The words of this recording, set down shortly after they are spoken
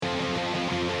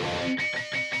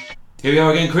Here we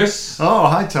are again, Chris. Oh,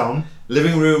 hi, Tom.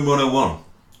 Living Room 101.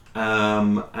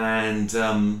 Do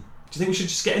you think we should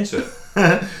just get into it?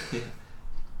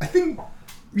 I think,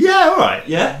 yeah, all right.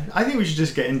 Yeah? I think we should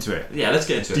just get into it. Yeah, let's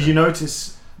get into it. Did you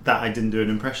notice that I didn't do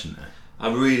an impression there?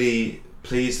 I'm really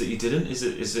pleased that you didn't. Is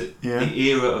it Yeah. the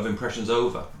era of impressions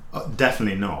over?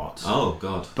 Definitely not. Oh,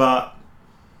 God. But,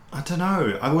 I don't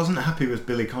know. I wasn't happy with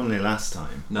Billy Connolly last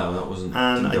time. No, that wasn't.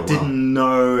 And didn't I go didn't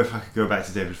know if I could go back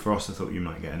to David Frost. I thought you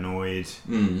might get annoyed.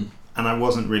 well. And I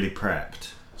wasn't really prepped.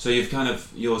 So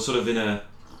you're sort of in a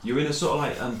sort of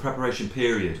like preparation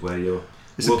period where you're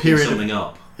It's a working period something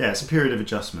up. Yeah, it's a period of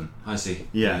adjustment. I see.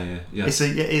 Yeah. Yeah. I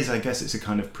guess it's a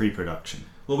kind of pre-production.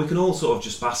 Well, we can all sort of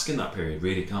just bask in that period,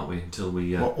 really, can't we? Until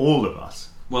we. Well, all of us.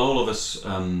 Well, all of us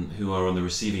who are on the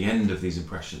receiving end of these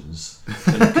impressions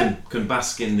can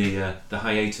bask in the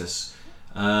hiatus.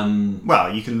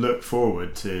 Well, you can look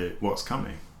forward to what's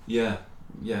coming. Yeah.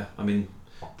 I mean,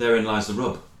 therein lies the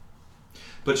rub.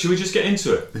 But should we just get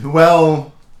into it?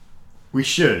 Well, we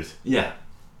should. Yeah.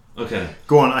 Okay.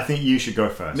 Go on, I think you should go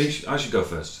first. I should go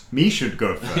first. Me should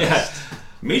go first. Yeah.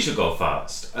 Me should go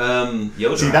first.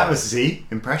 Yoda. See, that was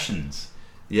impressions.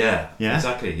 Yeah. Yeah?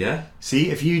 Exactly. Yeah. See,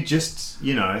 if you just,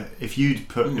 if you'd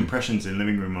put impressions in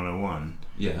Living Room 101,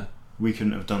 Yeah. we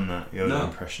couldn't have done that Yoda No.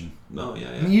 impression. No. Yeah.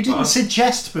 I mean, you didn't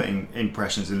suggest putting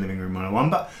impressions in Living Room 101,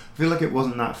 but I feel like it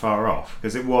wasn't that far off,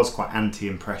 because it was quite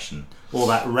anti-impression. All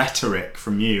that rhetoric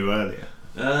from you earlier.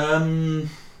 I'm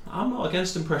not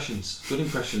against impressions. Good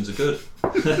impressions are good.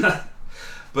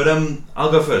 But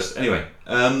I'll go first. Anyway,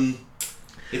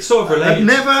 it's sort of related. I've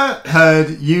never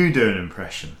heard you do an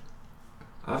impression.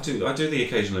 I do the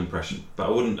occasional impression, but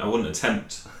I wouldn't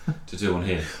attempt to do one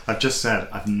here. I've just said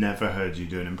I've never heard you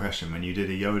do an impression when you did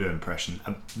a Yoda impression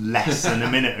less than a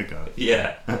minute ago.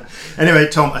 Yeah. Anyway,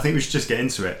 Tom, I think we should just get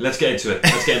into it. Let's get into it.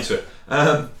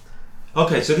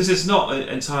 Okay, so this is not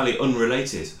entirely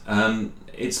unrelated.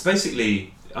 It's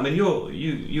basically, I mean,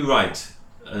 you write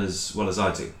as well as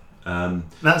I do. The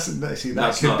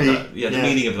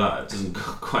meaning of that doesn't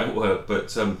quite work.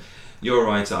 But you're a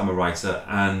writer, I'm a writer,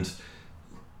 and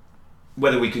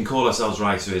whether we can call ourselves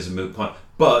writer is a moot point.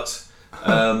 But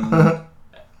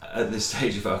at this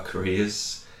stage of our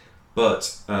careers,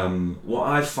 what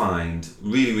I find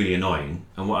really, really annoying,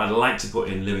 and what I'd like to put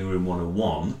in Living Room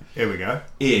 101, here we go,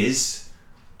 is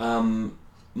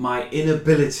my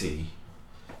inability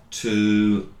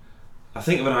to. I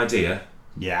think of an idea.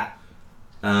 Yeah.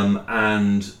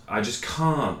 And I just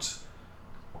can't.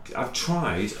 I've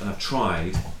tried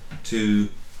to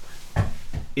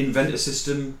invent a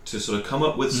system to sort of come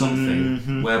up with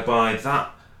something whereby that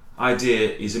idea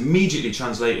is immediately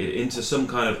translated into some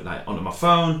kind of, like, onto my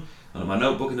phone, onto my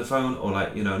notebook in the phone, or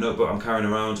like, a notebook I'm carrying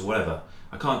around or whatever.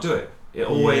 I can't do it.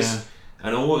 Always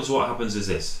what happens is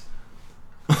this.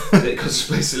 Because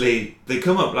basically they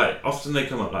come up like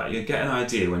you get an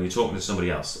idea when you're talking to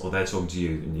somebody else or they're talking to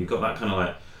you, and you've got that kind of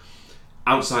like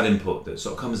outside input that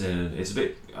sort of comes in, and it's a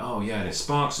bit and it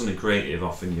sparks something creative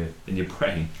off in your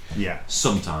brain. Yeah.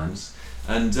 Sometimes.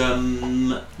 And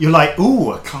you're like,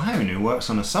 ooh, a clown who works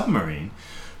on a submarine.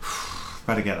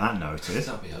 Better get that noted.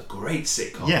 That'd be a great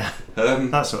sitcom. Yeah.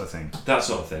 That sort of thing. That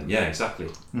sort of thing. Yeah, exactly.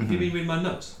 Have you been reading my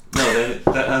notes? No.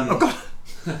 Oh God.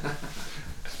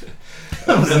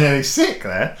 I was nearly sick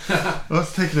there. I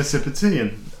was taking a sip of tea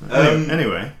and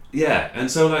anyway. Yeah,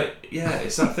 and so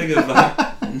it's that thing of like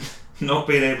not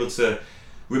being able to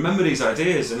remember these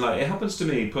ideas, and like it happens to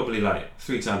me probably like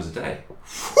 3 times a day.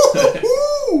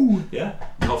 Yeah,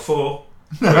 not 4.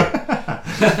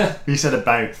 You said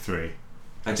about 3.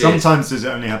 I did. Sometimes does it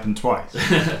only happen twice?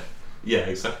 Yeah,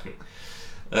 exactly.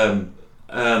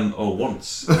 Or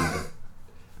once,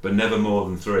 but never more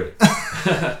than 3.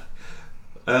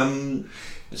 And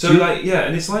it's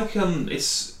like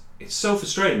it's so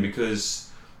frustrating because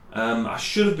I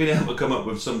should have been able to come up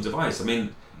with some device. I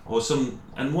mean,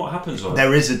 and what happens?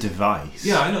 There is a device.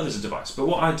 Yeah, I know there's a device, but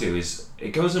what I do is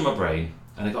it goes in my brain,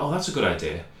 and I go, oh, that's a good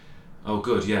idea. Oh,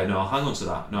 good, yeah, no, I'll hang on to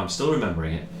that. No, I'm still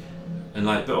remembering it, and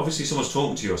but obviously someone's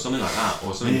talking to you or something like that,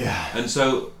 or something.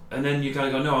 Yeah. And then you gotta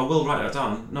go, no, I will write that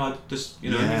down. No, just,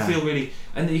 and you feel really,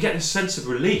 and then you get this sense of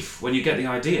relief when you get the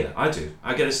idea. I do.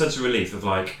 I get a sense of relief of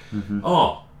like,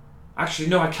 oh, actually,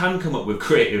 no, I can come up with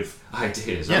creative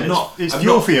ideas. Yeah, it's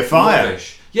fuel for your fire.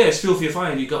 Rubbish. Yeah, it's fuel for your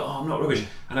fire, and you go, oh, I'm not rubbish.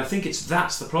 And I think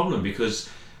that's the problem, because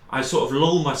I sort of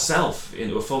lull myself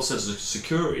into a false sense of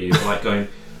security of like going,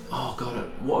 oh God,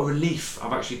 what a relief!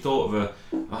 I've actually thought of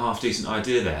a half decent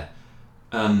idea there.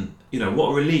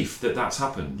 What a relief that's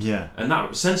happened. Yeah. And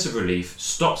that sense of relief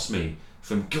stops me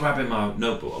from grabbing my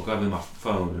notebook or grabbing my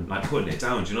phone and like putting it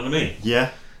down. Do you know what I mean?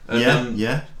 Yeah. And,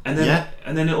 yeah. And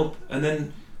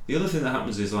then the the other thing that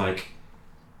happens is like,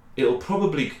 it'll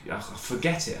probably, I'll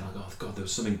forget it, and I'll go, oh God, there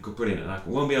was something good, brilliant, and I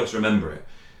won't be able to remember it.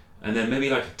 And then maybe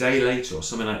like a day later or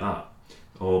something like that,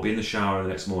 or be in the shower the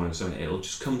next morning or something, it'll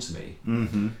just come to me.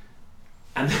 Mm-hmm.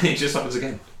 And then it just happens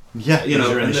again. Yeah, you know,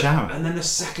 you're in the shower. And then the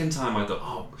second time I go,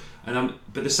 oh,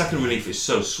 but the second relief is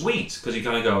so sweet, because you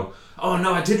kind of go, oh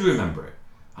no, I did remember it.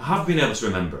 I have been able to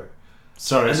remember it.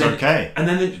 So it's okay. And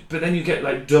then you get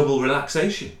like double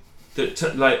relaxation.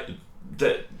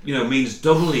 That means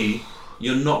doubly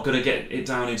you're not going to get it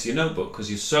down into your notebook, because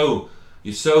you're so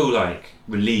like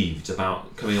relieved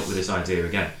about coming up with this idea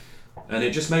again. And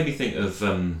it just made me think of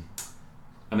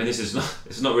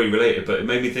it's not really related, but it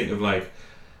made me think of like,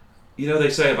 they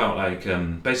say about like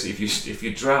basically if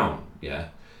you drown,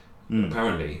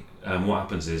 apparently what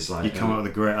happens is like you come up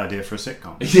with a great idea for a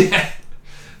sitcom.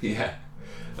 yeah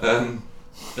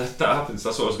that happens.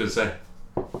 That's what I was going to say.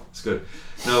 It's good.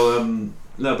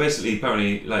 No, basically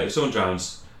apparently, like if someone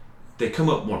drowns, they come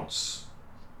up once,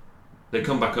 they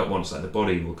come back up once, like the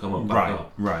body will come up back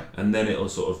up, and then it'll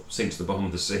sort of sink to the bottom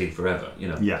of the sea forever,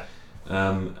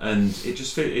 and it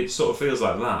just it sort of feels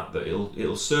like that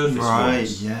it'll surface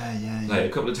once, like a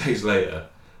couple of days later,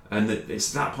 and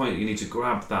it's that point you need to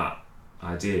grab that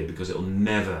idea, because it'll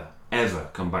never ever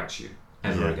come back to you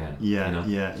ever again.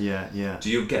 Yeah. Do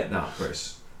you get that,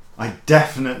 Chris? I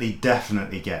definitely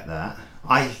get that.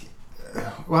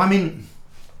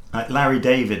 Like Larry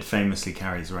David famously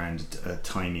carries around a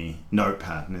tiny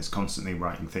notepad and is constantly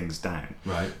writing things down.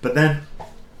 Right. But then,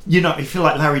 you feel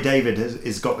like Larry David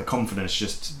has got the confidence,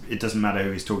 just it doesn't matter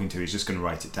who he's talking to, he's just going to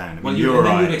write it down.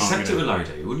 You'd accept it with Larry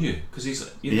David, wouldn't you? Because he's,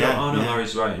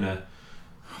 Larry's writing a...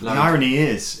 The irony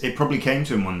is, it probably came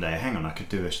to him one day, hang on, I could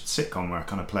do a sitcom where I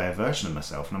kind of play a version of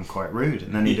myself and I'm quite rude.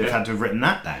 And then he'd have had to have written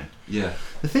that down. Yeah.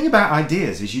 The thing about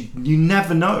ideas is you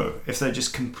never know if they're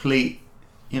just complete,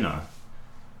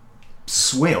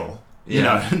 swill,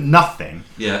 nothing.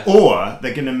 Yeah. Or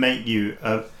they're going to make you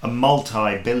a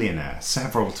multi-billionaire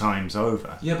several times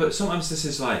over. Yeah, but sometimes this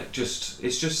is like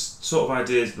it's just sort of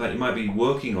ideas, like you might be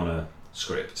working on a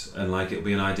script and like it'll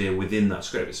be an idea within that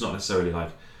script. It's not necessarily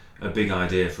like a big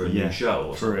idea for a new show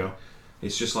or something. For real.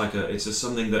 It's just like it's just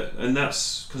something that, and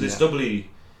that's because it's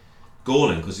doubly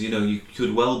galling, because you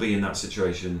could well be in that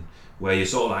situation where you're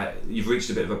sort of like you've reached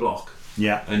a bit of a block,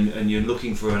 and you're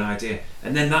looking for an idea,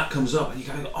 and then that comes up, and you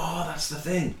kind of go, oh, that's the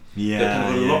thing, that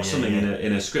kind of unlocks something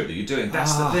in a script that you're doing.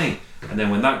 That's the thing, and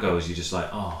then when that goes, you're just like,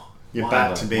 oh, you're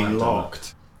back to being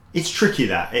locked. It's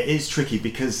tricky. It is tricky,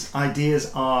 because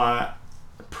ideas are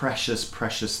precious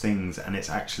things, and it's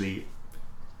actually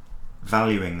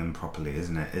valuing them properly,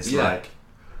 isn't it? It's like,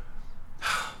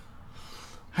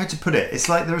 how to put it, it's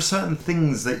like there are certain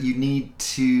things that you need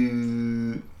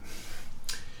to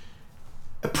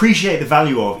appreciate the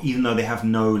value of, even though they have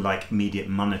no like immediate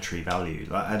monetary value.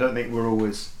 Like, I don't think we're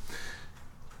always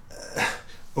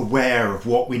aware of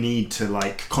what we need to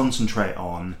like concentrate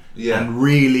on and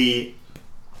really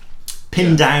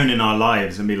pin down in our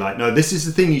lives and be like, no, this is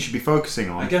the thing you should be focusing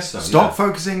on. I guess so. Stop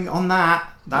focusing on that.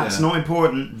 That's not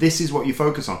important. This is what you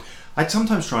focus on. I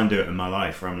sometimes try and do it in my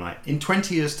life where I'm like, in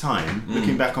 20 years' time,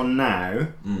 looking back on now,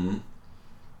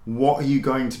 what are you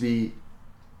going to be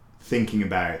thinking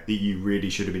about that you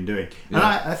really should have been doing? And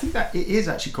I think that it is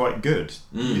actually quite good.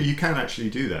 You can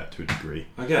actually do that to a degree.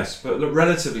 I guess, but look,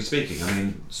 relatively speaking, I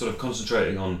mean, sort of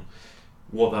concentrating on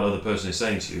what that other person is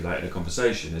saying to you, like in a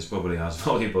conversation, is probably as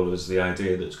valuable as the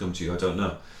idea that's come to you. I don't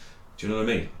know. Do you know what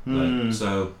I mean? Like,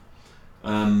 so...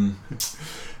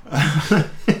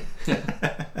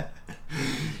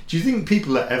 Do you think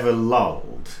people are ever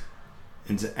lulled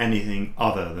into anything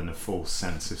other than a false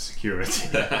sense of security?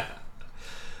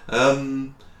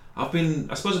 I've been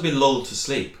lulled to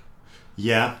sleep.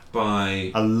 Yeah.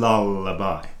 By a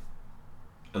lullaby.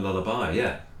 A lullaby,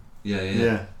 yeah.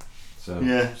 So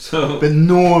but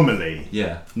normally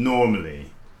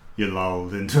you're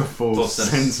lulled into a false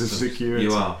sense of security.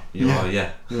 You are,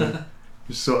 yeah.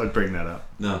 Just thought I'd bring that up.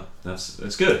 No, that's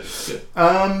good. It's good.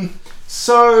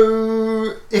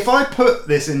 So if I put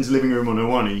this into Living Room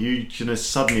 101, are you going to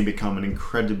suddenly become an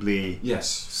incredibly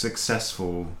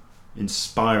successful,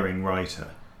 inspiring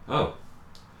writer? Oh,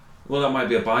 well, that might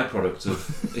be a byproduct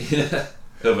of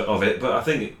it, but I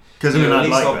think because I'd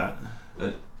like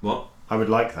that. What? I would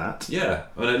like that. Yeah,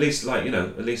 and at least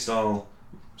I'll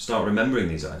start remembering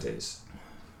these ideas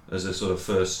as a sort of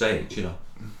first stage,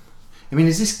 I mean,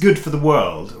 is this good for the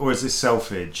world, or is this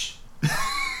selfish?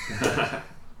 That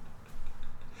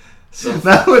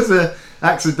was an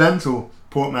accidental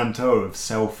portmanteau of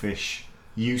selfish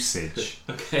usage.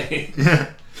 Okay.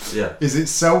 Yeah. Is it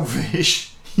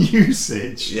selfish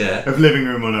usage of Living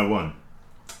Room 101?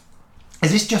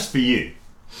 Is this just for you?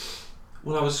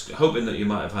 Well, I was hoping that you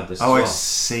might have had this. Oh, as I well,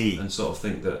 see. and sort of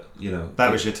think that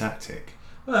That was your tactic.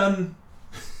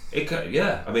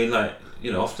 Yeah. I mean, like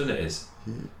often it is.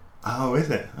 Oh, is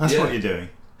it? That's what you're doing.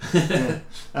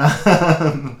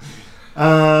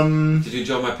 Did you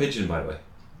enjoy my pigeon, by the way,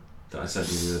 that I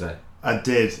sent you the other day?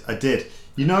 I did.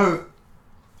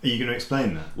 Are you going to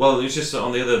explain that? Well, it was just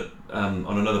on the other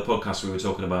on another podcast we were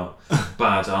talking about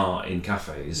bad art in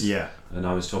cafes. Yeah. And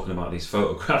I was talking about these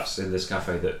photographs in this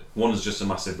cafe that one is just a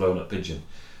massive blown up pigeon,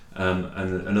 and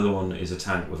another one is a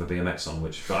tank with a BMX on.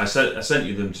 But I sent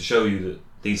you them to show you that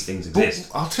these things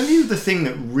exist. But I'll tell you the thing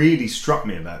that really struck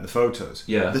me about the photos.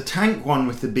 Yeah. The tank one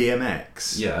with the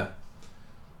BMX. Yeah.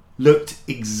 Looked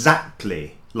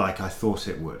exactly like I thought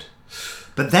it would.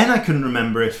 But then I couldn't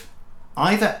remember if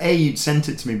either A, you'd sent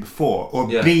it to me before, or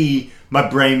B, my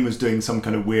brain was doing some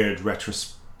kind of weird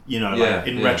retrospect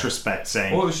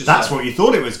saying that's what you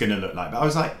thought it was going to look like. But I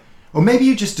was like, or maybe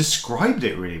you just described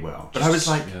it really well. But I was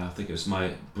like, I think it was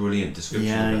my brilliant description.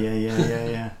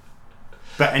 Yeah.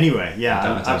 But anyway,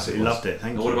 I absolutely loved it.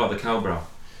 Thank you. What about the cowbrow?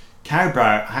 Cowbrow,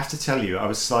 I have to tell you, I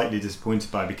was slightly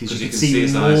disappointed by because you can see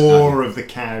see eyes, more of the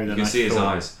cow than I thought. You can see his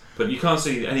eyes, but you can't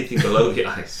see anything below the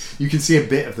eyes. You can see a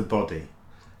bit of the body.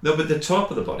 No, but the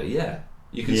top of the body,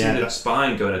 you can see the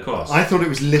spine going across. I thought it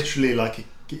was literally like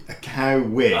a cow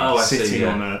wig sitting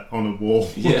on a wall.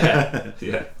 Yeah.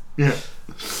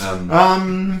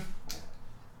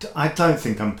 I don't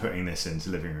think I'm putting this into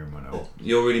living room my notes.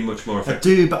 You're really much more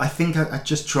effective. I do, but I think I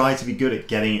just try to be good at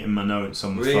getting it in my notes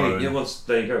on the phone. Really? Yeah, well,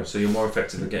 there you go. So you're more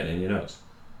effective at getting it in your notes.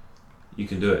 You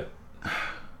can do it. I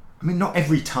mean, not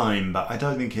every time, but I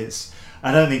don't think it's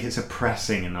a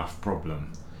pressing enough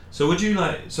problem. So would you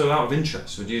out of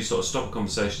interest, would you sort of stop a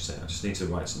conversation and say, I just need to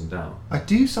write something down? I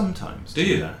do sometimes. Do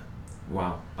you? That.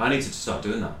 Wow. I need to start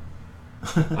doing that.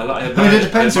 I mean, it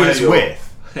depends who it's with.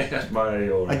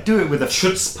 I do it with a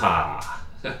chutzpah.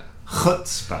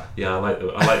 Chutzpah. Yeah,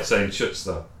 I like saying chutz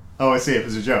though. Oh, I see. It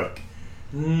was a joke.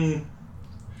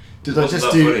 Did I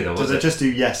just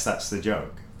do yes, that's the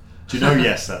joke? Do you know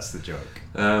yes, that's the joke?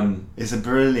 It's a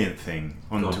brilliant thing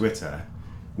on Twitter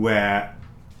where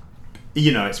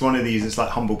it's one of these. It's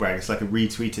like humble brag. It's like a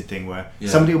retweeted thing where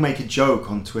somebody will make a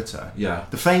joke on Twitter. Yeah.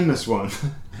 The famous one.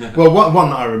 Well, one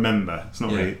that I remember. It's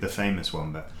not really the famous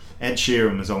one, but Ed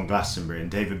Sheeran was on Glastonbury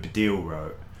and David Baddiel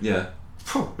wrote,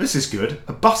 this is good.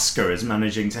 A busker is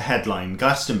managing to headline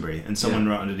Glastonbury. And someone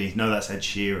wrote underneath, no, that's Ed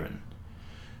Sheeran.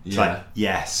 It's like,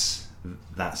 yes,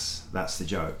 that's the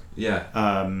joke. Yeah.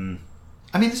 I mean,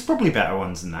 there's probably better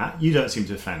ones than that. You don't seem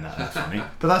to have found that funny,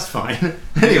 but that's fine. Anyway,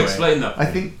 can you explain that? I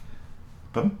think.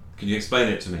 Pardon? Can you explain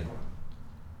it to me?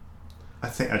 I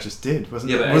think I just did,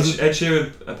 wasn't it? Yeah, but Ed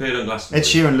Sheeran appeared on Glastonbury. Ed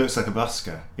Sheeran looks like a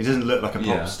busker. He doesn't look like a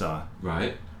pop star.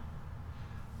 Right.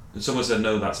 And someone said,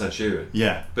 no, that's Ed Sheeran.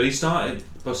 Yeah. But he started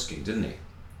busking, didn't he?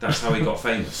 That's how he got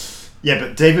famous. Yeah,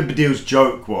 but David Baddiel's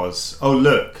joke was, oh,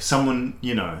 look, someone,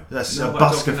 that's a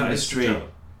busker from the street.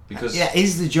 Because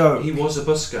is the joke. He was a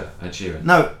busker, Ed Sheeran.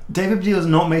 No, David Baddiel's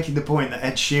not making the point that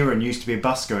Ed Sheeran used to be a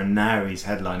busker and now he's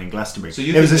headlining Glastonbury. So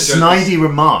there was a snidey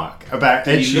remark about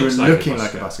Ed Sheeran looking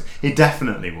like a busker. He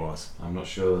definitely was. I'm not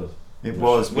sure. It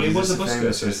was. Well, he was a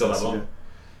busker, so it's not that long.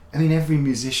 I mean, every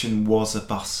musician was a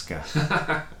busker.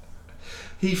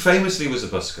 He famously was a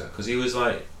busker because he was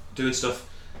like doing stuff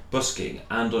busking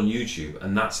and on YouTube,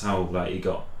 and that's how he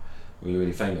got really,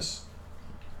 really famous.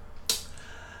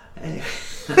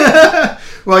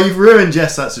 Well, you've ruined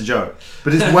yes, that's a joke,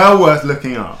 but it's well worth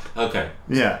looking up. Okay.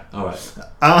 Yeah. All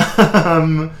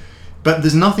right. But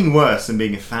there's nothing worse than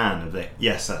being a fan of it.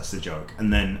 Yes, that's the joke,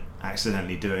 and then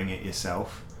accidentally doing it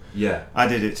yourself. Yeah. I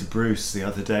did it to Bruce the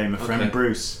other day. My friend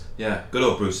Bruce. Yeah. Good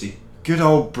old Brucey. Good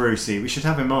old Brucey. We should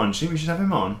have him on. Do you think we should have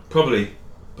him on? Probably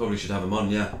should have him on.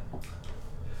 Yeah.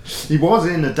 He was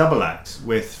in a double act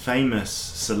with famous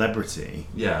celebrity.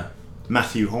 Yeah.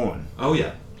 Matthew Horn. Oh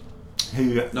yeah.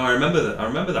 No, I remember that. I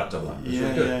remember that double act.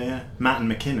 Yeah, really yeah. Matt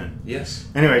and McKinnon. Yes.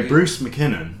 Anyway, Bruce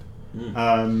McKinnon.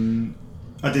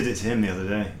 I did it to him the other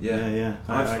day. Yeah.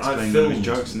 I explained all his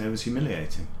jokes and it was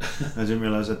humiliating. I didn't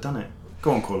realise I'd done it.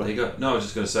 Go on, caller. There you go. No, I was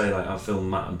just going to say, I filmed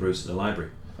Matt and Bruce in the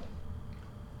library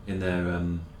in their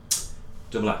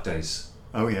double act days.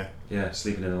 Oh yeah. Yeah,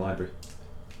 sleeping in the library.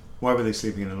 Why were they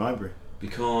sleeping in the library?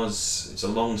 Because it's a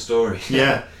long story.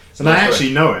 Yeah. And I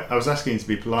actually know it. I was asking you to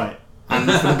be polite. And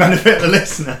for the benefit of the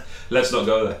listener. Let's not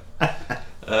go there.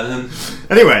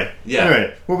 Anyway,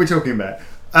 what are we talking about?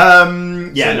 I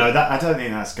don't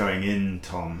think that's going in,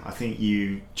 Tom. I think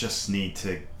you just need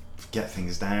to get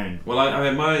things down. Well, I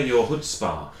admire your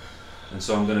chutzpah, and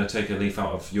so I'm going to take a leaf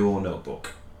out of your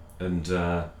notebook and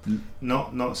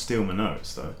not steal my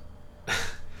notes though.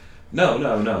 No.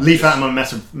 Leave that on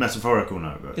a metaphorical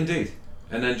note. But. Indeed.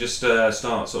 And then just start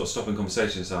sort of stopping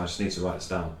conversations. So I just need to write this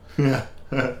down. Yeah.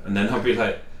 And then I'll be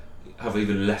like, have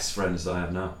even less friends than I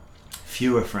have now.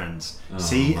 Fewer friends. Oh,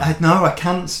 See, man. I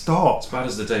can't stop. As bad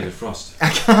as the David Frost. I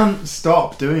can't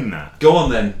stop doing that. Go on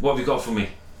then. What have you got for me?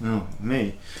 Oh,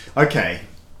 me. Okay,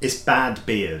 it's bad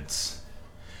beards.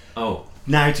 Oh.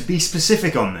 Now, to be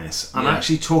specific on this, I'm Yeah.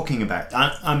 actually talking about...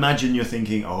 I imagine you're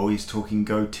thinking, oh, he's talking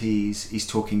goatees, he's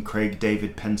talking Craig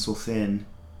David pencil thin.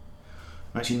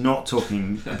 I'm actually not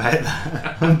talking about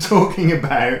that. I'm talking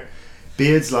about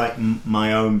beards like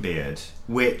my own beard,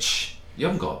 which... You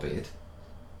haven't got a beard.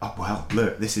 Oh, well,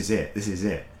 look, this is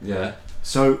it. Yeah.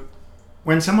 So,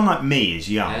 when someone like me is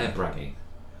young, Hair bragging.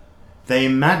 they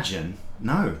imagine...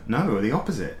 No, the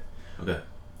opposite. Okay.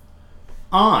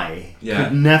 I Yeah.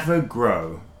 could never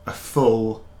grow a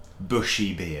full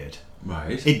bushy beard.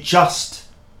 Right. It just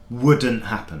wouldn't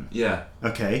happen. Yeah.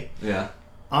 Okay? Yeah.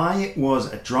 I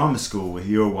was at drama school with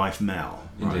your wife Mel.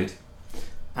 Right? Indeed.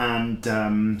 And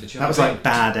Did you that have was a like beard?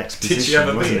 bad exposition, Did she have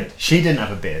a wasn't beard? it? She didn't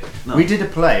have a beard. No. We did a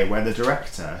play where the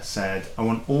director said, I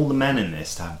want all the men in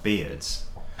this to have beards.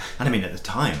 And I mean, at the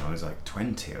time, I was like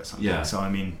 20 or something. Yeah. So, I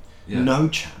mean, Yeah. no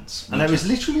chance. And No it was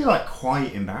chance. literally like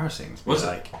quite embarrassing. To be Was it?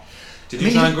 like, Did you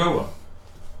Me- try and grow one?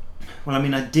 Well, I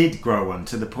mean, I did grow one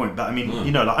to the point, but I mean, Mm.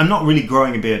 you know, like, I'm not really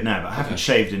growing a beard now, but I haven't Okay.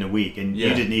 shaved in a week, and Yeah.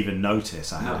 you didn't even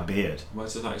notice I had No. a beard. Why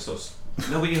is it like sort of...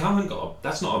 No, but you haven't got...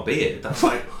 That's not a beard. That's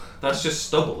like... That's just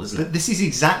stubble, isn't it? But this is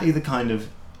exactly the kind of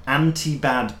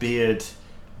anti-bad beard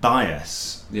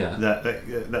bias Yeah.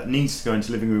 that needs to go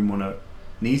into living room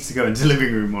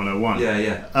 101. Yeah,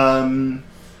 yeah.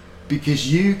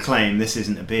 Because you claim this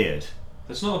isn't a beard.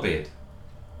 That's not a beard.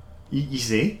 You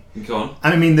see? Go on.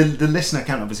 And I mean, the listener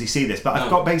can't obviously see this, but I've No.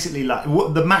 got basically like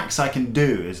what the max I can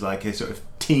do is like a sort of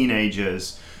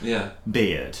teenager's Yeah.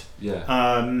 beard. Yeah.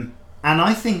 And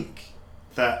I think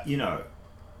that, you know,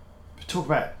 talk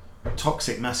about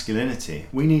toxic masculinity.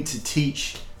 We need to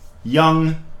teach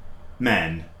young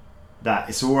men that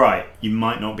it's all right. You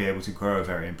might not be able to grow a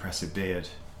very impressive beard.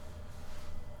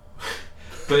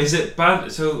 But is it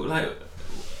bad? So, like...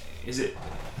 Is it...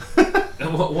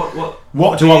 What?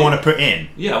 What do I want to put in?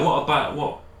 Yeah, what about...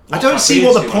 What I don't bad see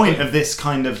beards what do the you want point to of this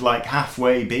kind of like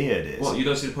halfway beard is. put? What, you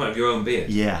don't see the point of your own beard?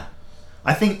 Yeah.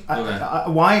 I think,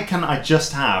 Okay. why can't I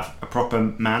just have a proper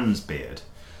man's beard?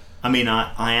 I mean,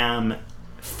 I am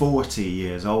 40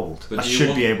 years old. But I do you should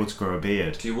want- be able to grow a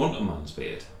beard. Do you want a man's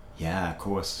beard? Yeah, of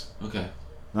course. Okay.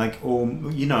 Like, or,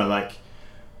 you know, like,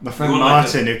 my friend want like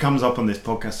Martin, who comes up on this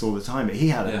podcast all the time, but he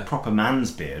had Yeah. a proper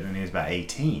man's beard when he was about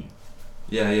 18.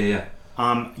 Yeah.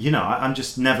 You know, I'm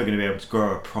just never going to be able to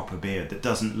grow a proper beard that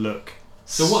doesn't look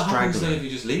So what happens then straggly. if you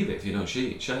just leave it, if you don't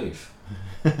shave?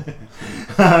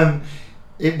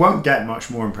 It won't get much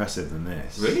more impressive than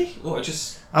this. Really? What,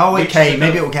 just... Oh, reaches okay, it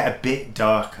maybe up? it will get a bit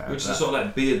darker. Which but- is sort of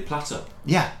like beard platter.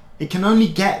 Yeah, it can only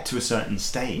get to a certain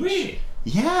stage. Really?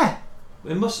 Yeah.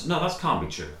 It must... No, that can't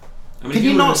be true. I mean, Can if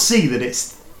you were not to- see that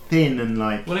it's thin and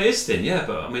like... Well, it is thin, yeah,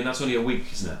 but I mean, that's only a week,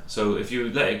 isn't it? So if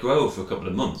you let it grow for a couple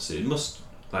of months, it must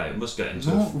get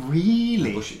into Not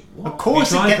really. bushy... What? Of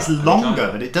course Have it you tried gets that? Have you tried longer,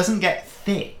 that? but it doesn't get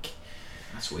thick.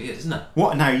 That's weird, isn't it?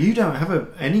 What, now you don't have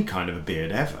any kind of a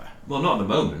beard ever? Well, not at the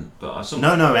moment, but I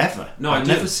No, ever. No, I've I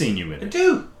do. never seen you with I it.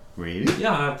 do. Really?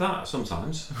 Yeah, I have that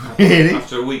sometimes. Really?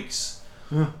 After a week's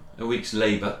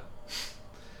labour,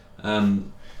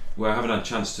 where I haven't had a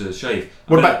chance to shave.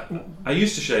 What I mean, about... I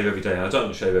used to shave every day. I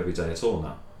don't shave every day at all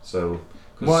now. So.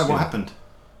 'cause, Why? you know, What happened?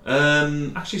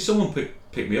 Actually, someone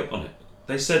picked me up on it.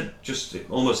 They said just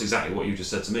almost exactly what you just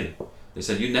said to me. They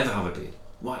said, "You never have a beard.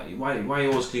 Why are you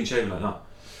always clean shaven like that?"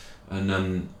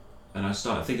 And I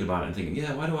started thinking about it and thinking,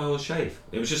 yeah, why do I always shave?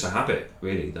 It was just a habit,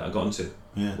 really, that I got into.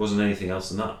 Yeah. It wasn't anything else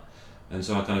than that. And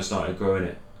so I kind of started growing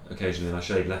it occasionally, and I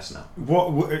shave less now.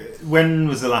 When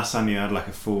was the last time you had like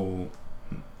a full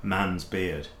man's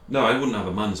beard? No, I wouldn't have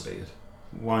a man's beard.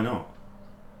 Why not?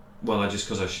 Well,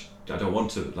 because I don't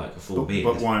want to like a full beard.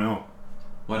 But why not?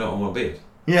 Why don't I want a beard?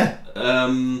 Yeah.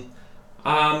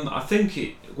 I think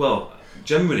it. Well,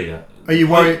 generally, Are you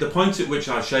worried? the point at which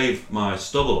I shave my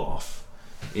stubble off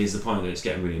is the point that it's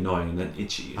getting really annoying and then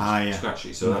itchy and yeah.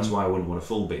 scratchy. So that's why I wouldn't want a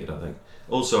full beard. I think.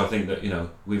 Also, I think that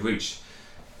we've reached.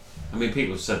 I mean,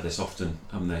 people have said this often,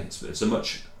 haven't they? It's a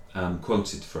much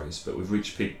quoted phrase, but we've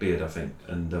reached peak beard, I think,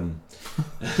 and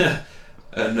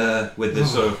with the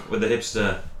sort of with the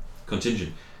hipster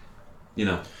contingent,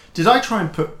 Did I try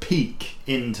and put peak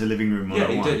into Living Room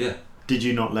 101? Yeah, you did. Yeah. Did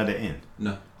you not let it in?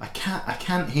 No. I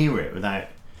can't hear it without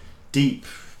deep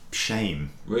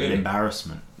shame and Really?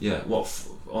 embarrassment. Yeah. What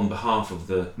on behalf of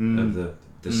the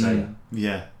sayer?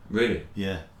 Yeah. Really?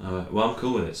 Yeah. Well, I'm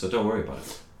cool with it, so don't worry about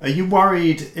it. Are you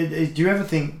worried? Do you ever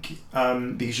think,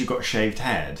 because you've got a shaved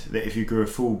head, that if you grew a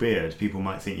full beard, people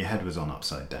might think your head was on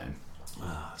upside down?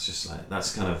 It's just like,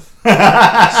 that's kind of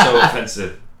that's so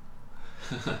offensive.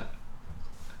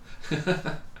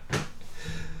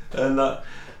 And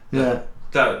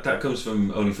that comes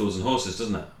from Only Fools and Horses,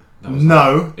 doesn't it?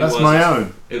 That's my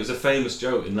own. It was a famous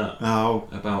joke in that. Oh,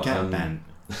 about get bent.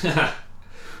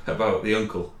 about the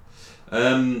uncle.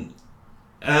 I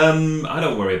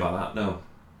don't worry about that. No.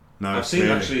 I've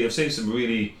seen some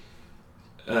really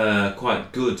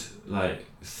quite good, like,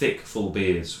 thick full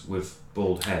beards with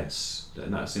bald heads,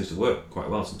 and that seems to work quite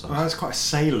well sometimes. Well, it's quite a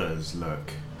sailor's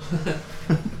look.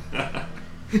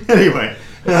 Anyway,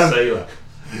 sailor.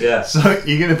 Yeah. So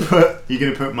you're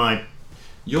gonna put my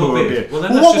your beard. Well,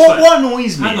 then what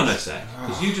annoys me? Hang on a sec,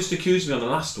 because you just accused me on the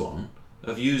last one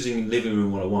of using Living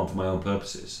Room 101 for my own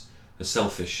purposes, a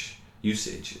selfish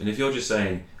usage. And if you're just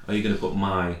saying, "Are you going to put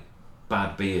my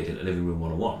bad beard into Living Room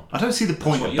 101?" I don't see the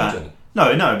point of that.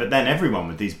 No, but then everyone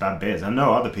with these bad beards. I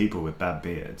know other people with bad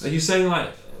beards. Are you saying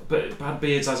like, but bad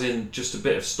beards as in just a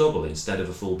bit of stubble instead of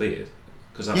a full beard?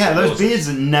 Those beards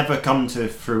that never come to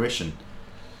fruition.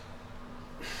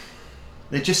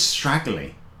 They're just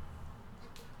straggly.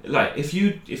 Like if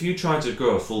you tried to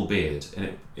grow a full beard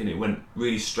and it went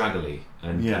really straggly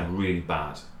and kind of really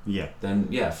bad, then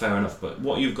fair enough. But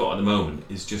what you've got at the moment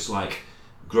is just like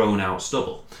grown out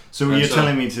stubble. So you're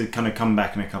telling me to kind of come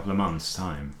back in a couple of months'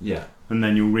 time? Yeah. And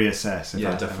then you'll reassess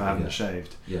if I haven't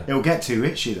shaved. Yeah. It'll get too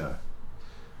itchy though.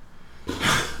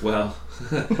 Well,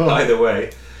 either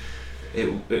way,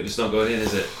 it's not going in,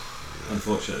 is it?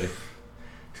 Unfortunately.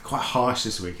 It's quite harsh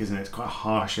this week, isn't it? It's quite a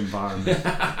harsh environment.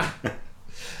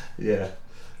 Yeah.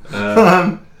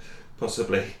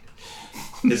 Possibly.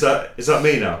 Is that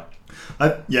me now?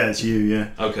 Yeah, it's you. Yeah.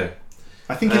 Okay.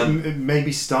 I think it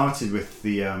maybe started with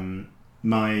the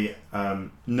my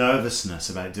nervousness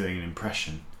about doing an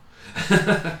impression.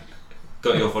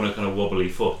 Got you off on a kind of wobbly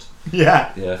foot.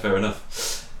 Yeah. Yeah, fair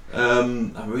enough.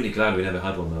 I'm really glad we never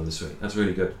had one though this week. That's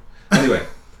really good. Anyway,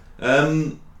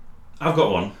 I've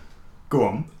got one.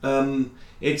 Go on.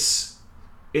 It's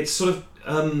sort of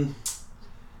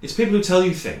it's people who tell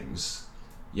you things,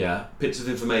 bits of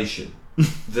information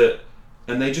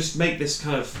and they just make this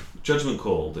kind of judgment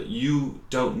call that you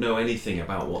don't know anything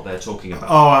about what they're talking about.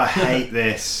 Oh, I hate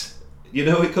this. You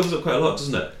know, it comes up quite a lot,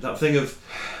 doesn't it? That thing of,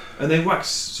 and they wax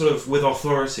sort of with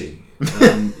authority,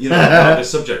 about this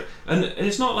subject, and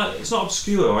it's not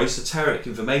obscure or esoteric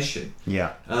information.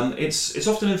 Yeah. It's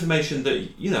often information that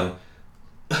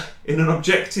in an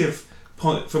objective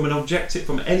point, from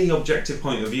any objective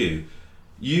point of view,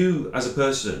 you as a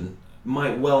person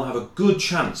might well have a good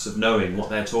chance of knowing what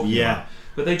they're talking about.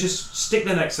 But they just stick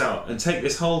their necks out and take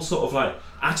this whole sort of like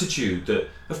attitude that,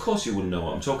 of course, you wouldn't know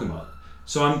what I'm talking about.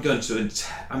 So I'm going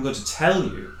to tell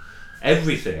you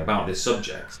everything about this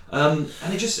subject. And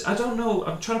I don't know.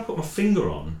 I'm trying to put my finger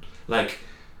on like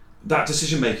that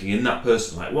decision making in that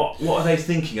person. Like what are they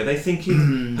thinking? Are they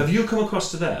thinking? Have you come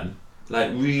across to them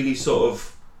like really sort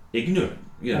of ignorant?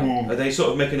 Are they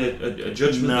sort of making a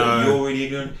judgment that you're really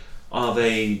ignorant? Are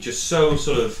they just so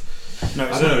sort of? No,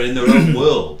 I don't know, in their own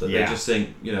world that they just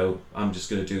think, I'm just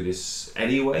going to do this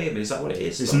anyway. I mean, is that what it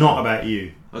is? It's not about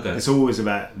you. Okay. It's always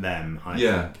about them, I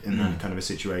think, in that kind of a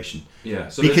situation. Yeah.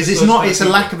 So because it's a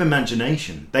lack of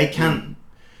imagination. They can't,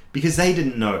 because they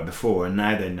didn't know it before and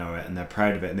now they know it and they're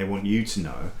proud of it and they want you to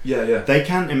know. Yeah. They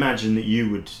can't imagine that you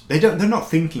would, they're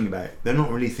not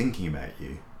really thinking about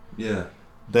you. Yeah.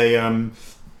 They,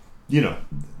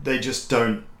 they just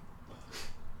don't.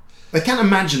 They can't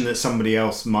imagine that somebody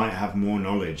else might have more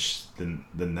knowledge than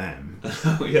them.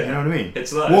 Oh, yeah. You know what I mean?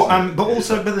 It's like,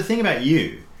 but the thing about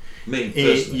you,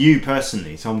 you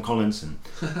personally, Tom Collinson,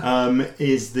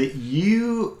 is that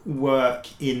you work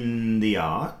in the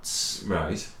arts,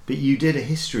 right? But you did a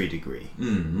history degree,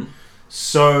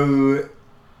 so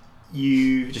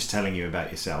just telling you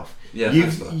about yourself. Yeah,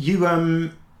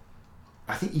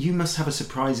 I think you must have a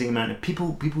surprising amount of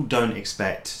people. People don't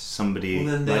expect somebody. Well,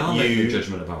 then they are making a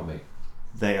judgment about me.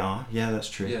 They are. Yeah, that's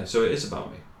true. Yeah, so it is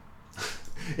about me.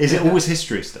 Is it always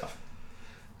history stuff?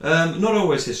 Not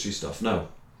always history stuff. No.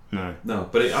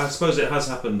 But I suppose it has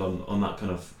happened on that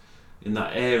kind of in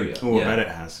that area. Oh, I bet it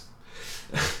has.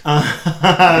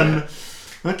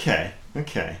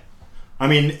 Okay. I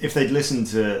mean, if they'd listened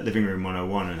to Living Room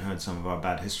 101 and heard some of our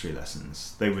bad history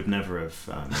lessons, they would never have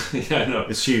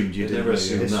assumed you didn't know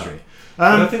your history.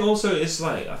 But I think also it's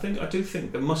like, I do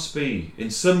think there must be,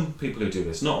 in some people who do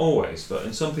this, not always, but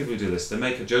in some people who do this, they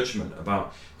make a judgment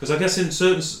about, because I guess in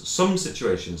some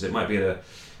situations it might be at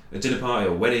a dinner party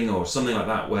or wedding or something like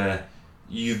that where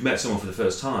you've met someone for the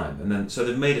first time, and then so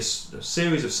they've made a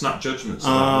series of snap judgments.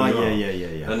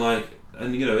 Yeah.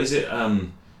 And you know, is it I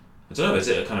don't know, is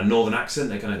it a kind of northern accent?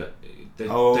 They kind of they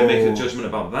make a judgment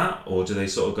about that, or do they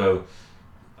sort of go,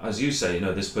 as you say, you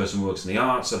know, this person works in the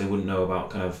arts, so they wouldn't know about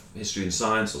kind of history and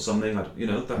science or something, you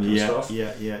know, that kind of stuff.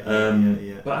 Yeah.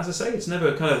 But as I say, it's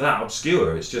never kind of that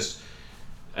obscure. It's just,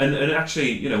 and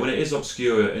actually, you know, when it is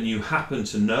obscure and you happen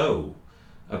to know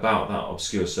about that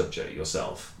obscure subject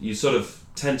yourself, you sort of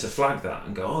tend to flag that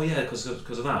and go, oh yeah, because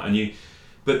of that.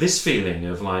 But this feeling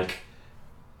of like,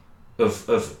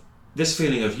 of this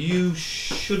feeling of you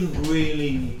shouldn't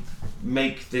really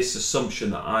make this assumption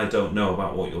that I don't know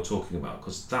about what you're talking about,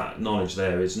 because that knowledge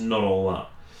there is not all that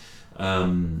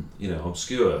you know,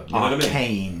 obscure. You know what I mean?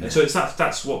 Arcane. And so it's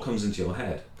that's what comes into your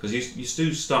head, because you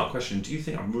do start questioning, do you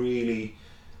think I'm really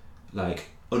like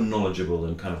unknowledgeable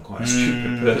and kind of quite a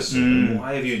stupid person? And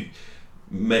why have you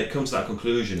come to that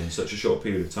conclusion in such a short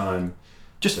period of time?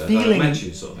 Just that feeling, I've met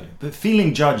you, sort of thing. but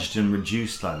feeling judged and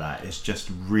reduced like that is just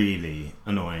really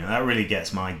annoying. That really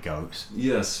gets my goat.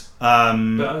 Yes.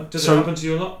 But Does it happen to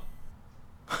you a lot?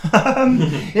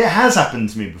 It has happened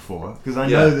to me before, because I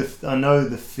know the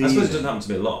feeling. I suppose it doesn't happen to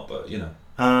me a lot, but you know.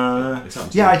 It's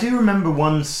happened to Yeah, me. I do remember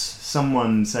once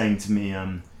someone saying to me,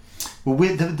 there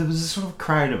was a sort of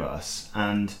crowd of us,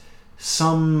 and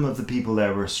some of the people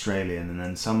there were Australian, and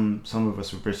then some of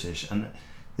us were British, and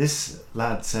this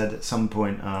lad said at some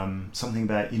point something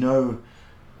about, you know,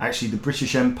 actually the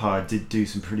British Empire did do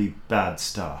some pretty bad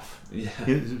stuff. Yeah.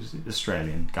 He was an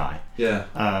Australian guy. Yeah.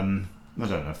 I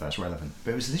don't know if that's relevant,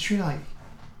 but it was literally like,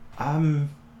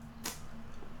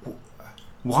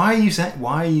 why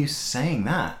are you saying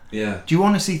that? Yeah. Do you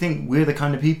honestly think we're the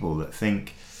kind of people that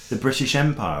think the British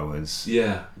Empire was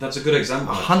Yeah, that's a good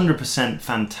example. 100%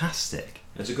 fantastic?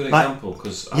 It's a good example,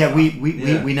 because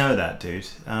we know that, dude.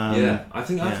 I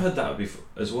think I've heard that before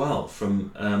as well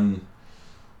from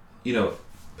you know,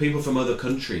 people from other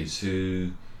countries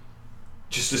who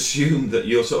just assume that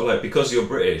you're sort of like, because you're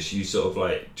British, you sort of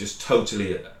like just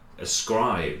totally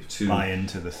ascribe to buy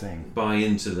into the thing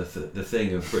the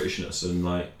thing of Britishness, and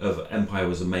like of empire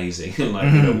was amazing, and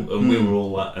like you know, and we were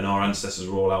all and our ancestors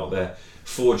were all out there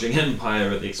forging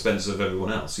empire at the expense of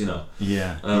everyone else, you know.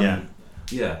 Yeah. I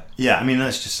mean,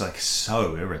 that's just like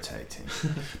so irritating.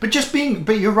 But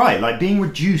you're right, like being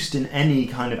reduced in any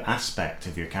kind of aspect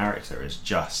of your character is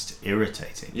just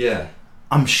irritating. Yeah.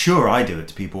 I'm sure I do it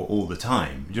to people all the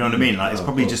time. Do you know what I mean? Like, it's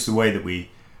probably just the way that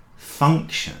we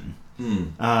function.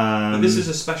 But this is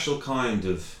a special kind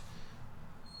of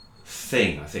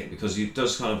thing, I think, because it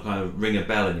does kind of ring a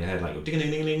bell in your head, like ding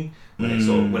ding ding ding, when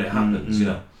it happens, you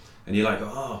know, and you're like,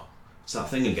 oh, it's that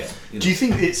thing again. You know? Do you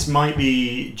think it's might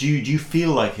be? Do you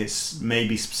feel like it's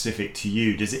maybe specific to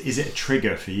you? Is it a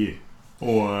trigger for you,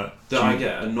 or do I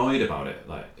get annoyed about it,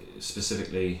 like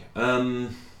specifically? I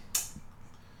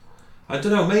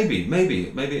don't know. Maybe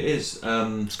it is.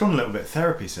 It's gone a little bit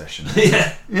therapy session.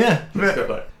 yeah.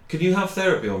 But, can you have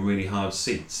therapy on really hard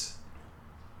seats?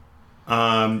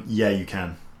 Yeah, you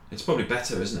can. It's probably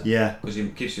better, isn't it? Yeah, because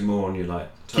it keeps you more on your like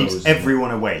toes. Keeps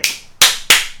everyone awake.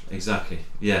 Exactly.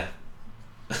 Yeah.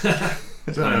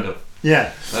 Kind of.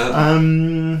 Yeah.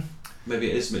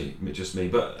 Maybe it is just me.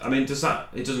 But I mean, it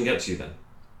doesn't get to you then,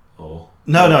 or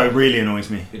no, it really annoys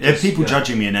me. People yeah.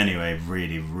 judging me in any way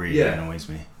really annoys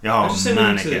me. Oh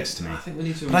man, it gets to me. I think we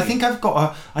need to. But I think I've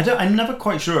got I'm never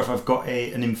quite sure if I've got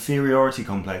an inferiority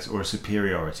complex or a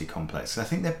superiority complex. I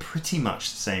think they're pretty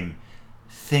much the same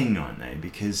thing, aren't they?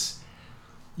 Because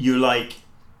you're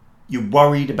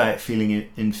worried about feeling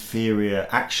inferior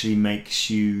actually makes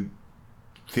you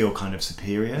feel kind of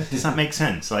superior. Does that make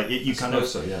sense? Like you kind of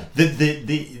so, yeah.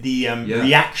 The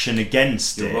reaction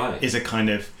against it is a kind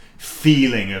of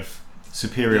feeling of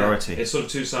superiority. Yeah. It's sort of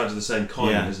two sides of the same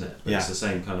coin, isn't it? But it's the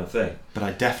same kind of thing. But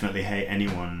I definitely hate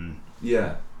anyone.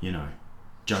 Yeah. You know,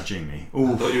 judging me.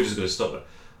 Ooh. I thought you were just going to stop it.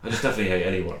 I just definitely hate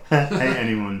anyone. Hate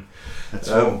anyone at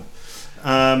all.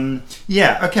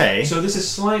 Okay. So this is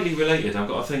slightly related. I've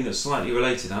got a thing that's slightly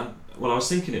related. I was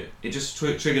thinking it just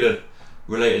triggered a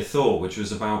related thought, which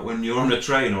was about when you're on a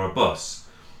train or a bus,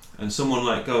 and someone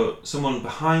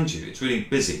behind you, it's really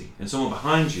busy, and someone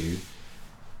behind you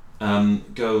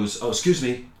goes, "Oh, excuse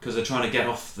me," because they're trying to get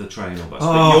off the train or bus.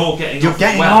 But you're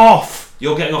getting off.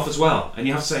 You're getting off as well, and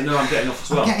you have to say, "No, I'm getting off as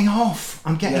well." I'm getting off.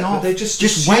 But they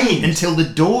just wait until the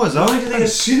doors open. Why do they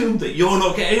assume that you're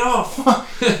not getting off?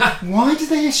 Why do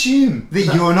they assume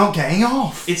that you're not getting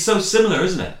off? It's so similar,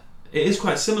 isn't it? It is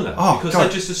quite similar, because they're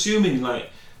just assuming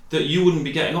like that you wouldn't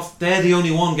be getting off. They're the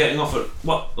only one getting off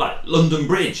at London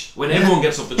Bridge when everyone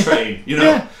gets off the train. You know,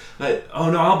 Yeah. like, oh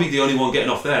no, I'll be the only one getting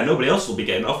off there. Nobody else will be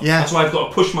getting off. Yeah. That's why I've got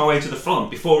to push my way to the front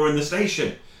before we're in the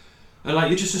station. And like,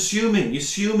 you're just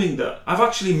assuming that I've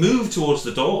actually moved towards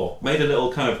the door, made a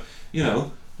little kind of, you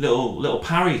know, little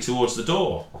parry towards the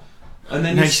door, and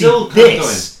then Now, you're see, still kind of going.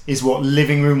 this is what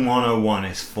Living Room 101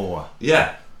 is for.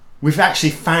 Yeah, We've actually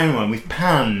found one. We've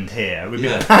panned here. We've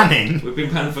Yeah. been panning. we've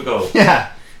been panning for gold. Yeah.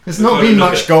 There's We've not got to been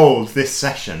look much at- gold this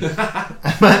session.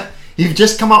 But you've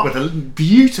just come up with a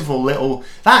beautiful little...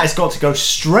 That has got to go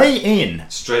straight in.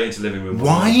 Straight into living room.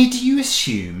 Why do you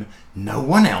assume no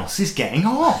one else is getting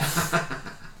off?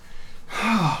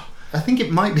 I think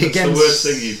it might be It's against... the worst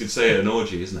thing you could say at an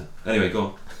orgy, isn't it? Anyway,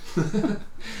 go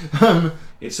on.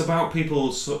 It's about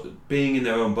people being in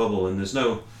their own bubble, and I've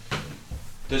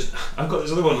got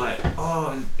this other one, like,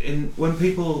 when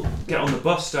people get on the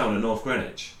bus down at North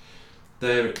Greenwich,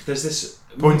 there's this...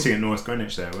 Pointing at North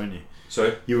Greenwich there, weren't you?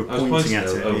 Sorry? You were I was pointing at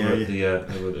it. over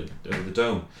the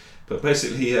dome. But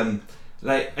basically,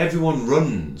 like, everyone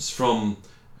runs from...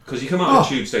 Because you come out of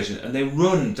the tube station and they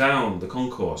run down the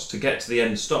concourse to get to the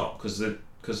end stop because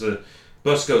the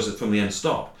bus goes from the end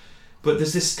stop. But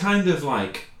there's this kind of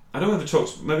like, I don't know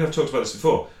if maybe I've talked about this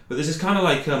before, but there's this kind of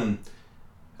like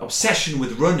obsession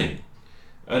with running,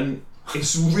 and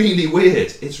it's really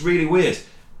weird. It's really weird.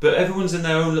 But everyone's in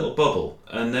their own little bubble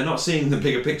and they're not seeing the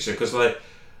bigger picture, because like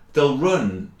they'll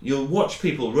run. You'll watch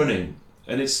people running,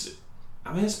 and I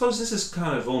suppose this is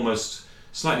kind of almost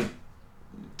slightly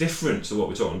different to what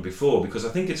we were talking before, because I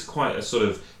think it's quite a sort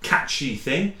of catchy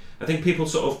thing. I think people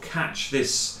sort of catch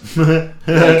this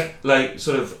like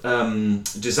sort of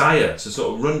desire to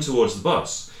sort of run towards the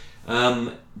bus,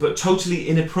 but totally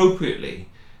inappropriately,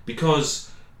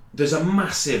 because there's a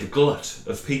massive glut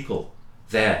of people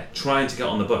there trying to get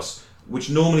on the bus, which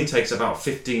normally takes about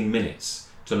 15 minutes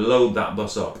to load that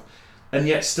bus up, and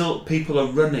yet still people are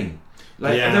running.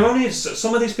 Like, they're only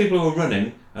some of these people who are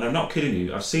running, and I'm not kidding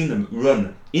you, I've seen them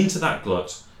run into that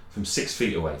glut from 6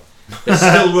 feet away. They're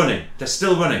still running. They're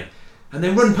still running. And they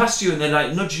run past you and they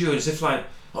like nudge you as if like,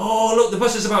 oh look, the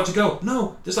bus is about to go.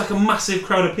 No, there's like a massive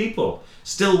crowd of people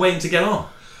still waiting to get on.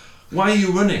 Why are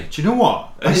you running? Do you know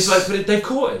what? And it's like, but they've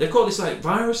caught it. They've caught this like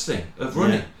virus thing of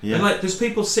running. Yeah. And like, there's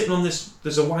people sitting on this.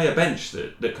 There's a wire bench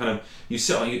that kind of you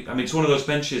sit on. I mean, it's one of those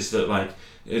benches that like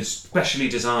it's specially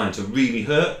designed to really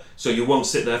hurt, so you won't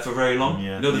sit there for very long.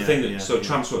 Yeah, you know the thing that yeah.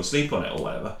 tramps won't sleep on it or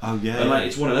whatever. Oh yeah. And like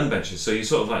it's one of them benches, so you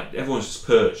sort of like everyone's just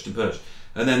perched,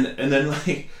 and then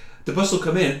like the bus will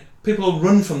come in. People will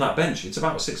run from that bench. It's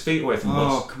about 6 feet away from the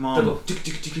bus. Oh come on! They'll go tick,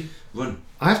 tick, tick, tick, run.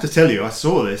 I have to tell you, I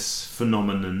saw this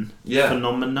phenomenon. Yeah.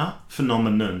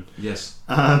 Phenomenon. Yes.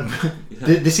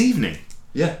 This evening.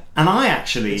 Yeah. And I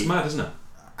actually It's mad, isn't it?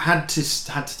 had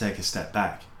to take a step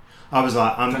back. I was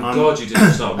like, Thank God you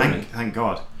didn't start running. Thank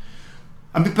God.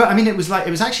 But I mean, it was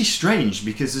actually strange,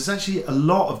 because there's actually a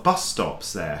lot of bus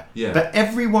stops there. Yeah. But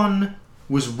everyone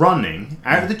was running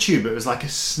out of the tube. It was like a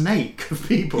snake of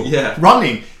people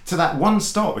running to that one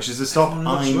stop, which is the stop Everyone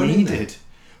loves I running needed. there.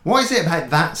 What is it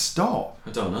about that stop? I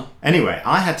don't know. Anyway,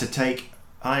 I had to take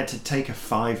a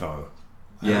 5-0.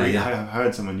 Yeah, I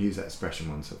heard someone use that expression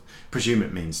once. I presume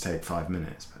it means take 5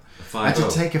 minutes. But I had 5-0.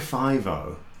 to take a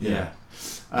 5-0. Yeah.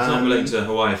 It's not related to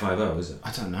Hawaii 5-0, is it?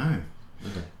 I don't know.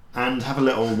 Okay. And have a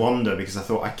little wander, because I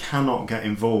thought I cannot get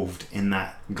involved in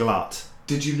that glut.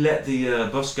 Did you let the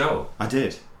bus go? I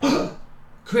did.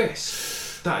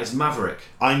 Chris, that is maverick.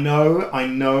 I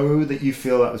know that you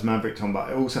feel that was maverick, Tom, but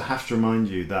I also have to remind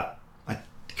you that I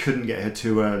couldn't get here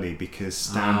too early because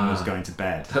Stan was going to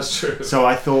bed. That's true. So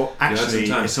I thought, had some actually,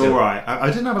 time it's to kill. all right. I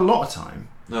didn't have a lot of time,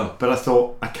 No. but I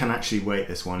thought I can actually wait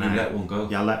this one You out. let one go.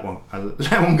 Yeah, I let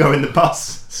one go in the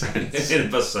bus sense. In the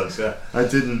bus sense, yeah. I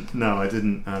didn't.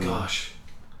 Gosh.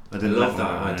 I I didn't love let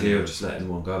that one go idea in. of just letting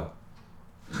one go.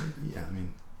 Yeah, I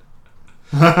mean.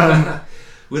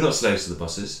 We're not slaves to the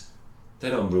buses. They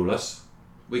don't rule us.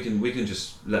 We can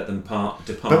just let them depart.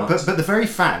 But the very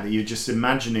fact that you're just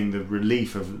imagining the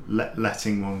relief of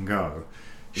letting one go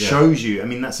shows you. I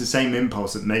mean, that's the same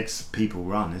impulse that makes people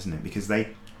run, isn't it? Because they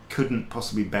couldn't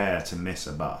possibly bear to miss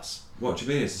a bus. What do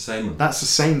you mean? It's the same one. That's the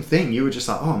same thing. You were just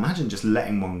like, oh, imagine just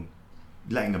letting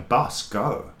a bus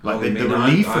go. Like Oh, you the mean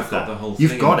relief I've of got that. the whole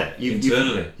You've thing got it.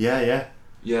 internally. Yeah.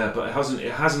 Yeah, but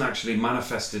it hasn't actually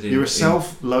manifested in. You're a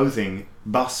self-loathing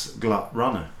bus glut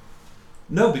runner.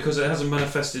 No, because it hasn't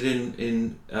manifested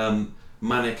in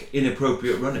manic,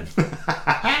 inappropriate running.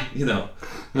 You know,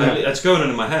 it's going on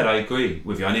in my head. I agree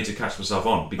with you. I need to catch myself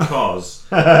on because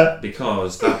that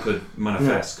could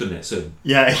manifest, couldn't it? Soon.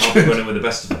 Yeah. I'll be running with the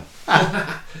best of them.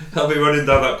 I'll be running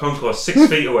down that concourse 6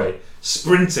 feet away,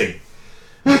 sprinting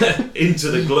into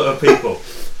the glut of people.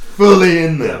 Fully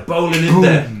in there. Yeah, bowling in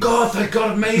there. God, thank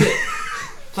God I've made it.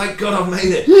 Thank God I've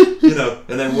made it. You know,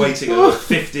 and then waiting another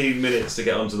 15 minutes to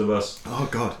get onto the bus. Oh,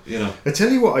 God. You know. I tell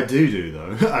you what I do,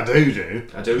 though. I do.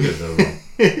 I do though.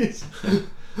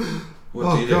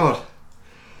 What do you do? God.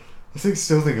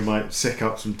 Still think I might sick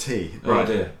up some tea. Oh, Right.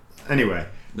 dear. Anyway,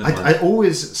 Never mind. I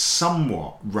always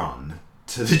somewhat run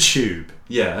to the tube.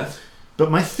 Yeah.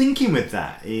 But my thinking with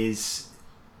that is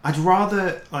I'd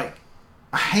rather, like,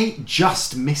 I hate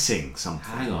just missing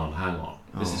something. Hang on.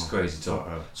 This is crazy talk.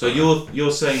 Uh-oh. So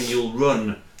you're saying you'll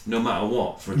run no matter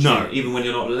what for a tube, No. even when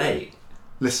you're not late?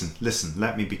 Listen,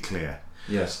 let me be clear.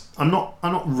 Yes. I'm not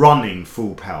running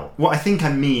full pelt. What I think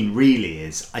I mean really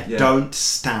is I Yeah. don't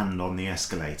stand on the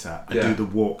escalator. I Yeah. do the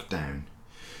walk down.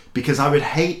 Because I would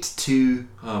hate to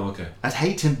Oh, okay. I'd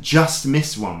hate to just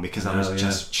miss one because I was Oh, yeah.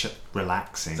 just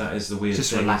relaxing. That is the weird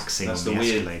Just thing. relaxing That's on the the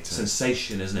weird escalator.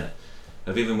 sensation, isn't it?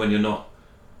 Of even when you're not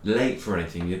late for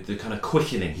anything, the kind of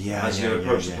quickening Yeah, as yeah, you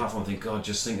approach yeah. the platform. Think, God,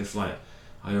 just think if like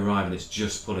I arrive and it's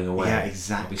just pulling away. Yeah, I'd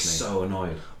exactly. be so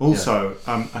annoyed. Also,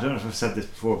 I don't know if I've said this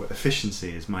before, but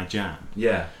efficiency is my jam.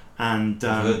 Yeah. And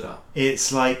I've heard that.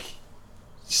 it's like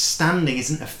standing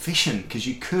isn't efficient because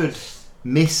you could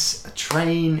miss a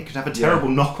train. It could have a terrible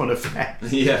knock-on effect.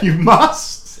 Yeah. You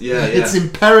must. Yeah, It's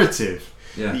imperative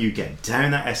Yeah. that you get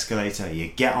down that escalator, you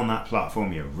get on that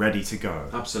platform, you're ready to go.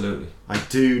 Absolutely. I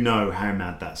do know how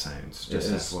mad that sounds.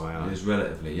 Just It is. FYI. It is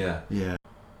relatively, yeah. Yeah.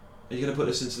 Are you going to put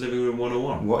this into Living Room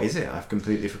 101? What is it? I've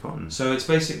completely forgotten. So it's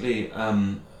basically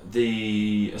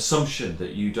the assumption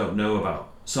that you don't know about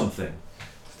something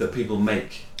that people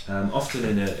make, often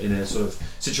in a sort of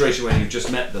situation where you've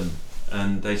just met them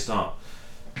and they start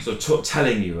sort of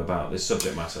telling you about this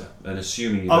subject matter and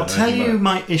assuming you I'll don't know tell anything you about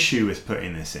my issue with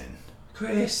putting this in. it.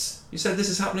 Chris, you said this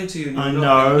is happening to you. And I you're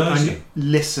know. not acknowledging.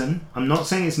 Listen, I'm not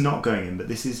saying it's not going in, but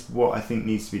this is what I think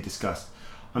needs to be discussed.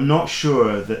 I'm not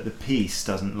sure that the peace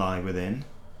doesn't lie within.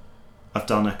 I've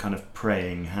done a kind of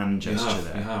praying hand gesture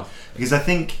there. You have. Because I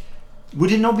think,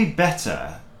 would it not be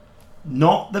better,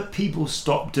 not that people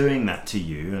stop doing that to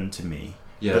you and to me,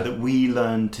 Yeah. but that we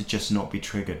learn to just not be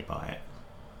triggered by it?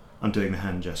 I'm doing the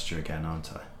hand gesture again,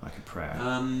 aren't I? Like a prayer.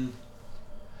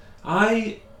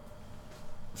 I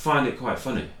find it quite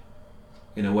funny,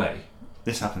 in a way.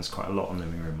 This happens quite a lot on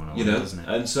Living Room 101, You know, doesn't it?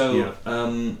 and so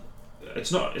Yeah.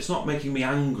 it's not making me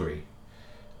angry,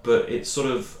 but it's sort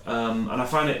of and I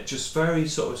find it just very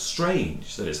sort of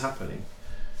strange that it's happening,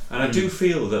 and I do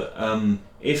feel that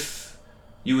if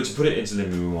you were to put it into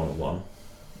Living Room 101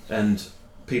 and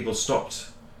people stopped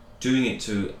doing it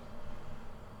to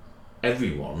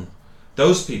everyone,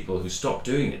 those people who stopped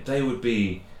doing it,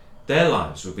 their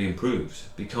lives would be improved,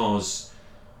 because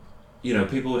you know,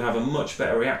 people would have a much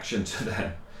better reaction to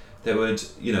them. They would,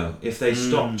 you know, if they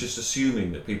stopped just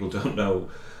assuming that people don't know,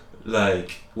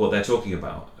 like, what they're talking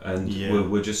about, and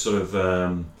we're just sort of,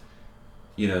 well,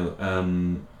 you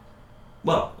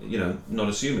know, not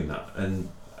assuming that, and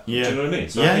do you know what I mean?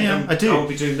 So I do. I would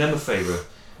be doing them a favour.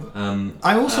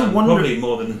 I also wonder, probably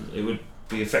more than it would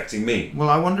be affecting me. well,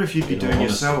 I wonder if you'd be In all doing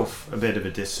honesty. yourself a bit of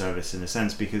a disservice in a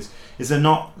sense, because is there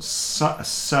not a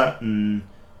certain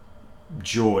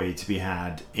joy to be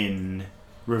had in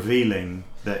revealing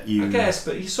that you... I guess,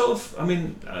 but you sort of, I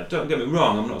mean, don't get me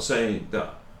wrong, I'm not saying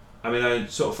that, I mean, I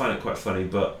sort of find it quite funny,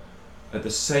 but at the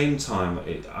same time,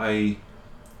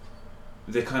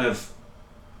 the kind of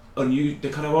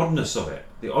oddness of it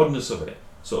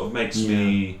sort of makes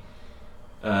me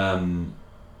kind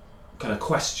of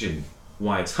question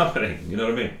why it's happening, you know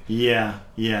what I mean? Yeah.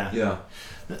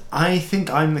 I think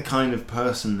I'm the kind of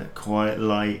person that quite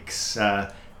likes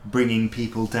bringing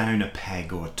people down a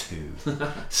peg or two.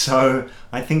 So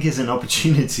I think it's an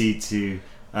opportunity to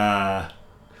I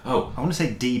want to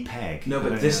say de-peg. No,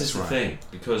 but this is the thing,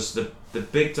 because the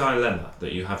big dilemma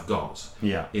that you have got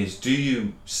is, do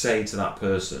you say to that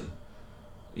person,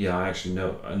 yeah, I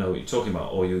know what you're talking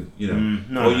about, or you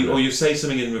know, or you say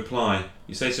something in reply.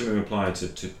 You say something in reply to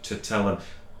tell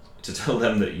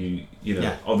them that you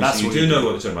know, obviously you do know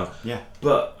what you're talking about. Yeah.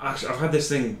 But actually, I've had this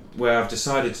thing where I've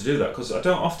decided to do that, because I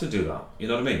don't often do that. You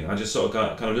know what I mean? I just sort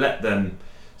of kind of let them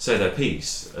say their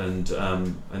piece, and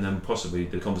then possibly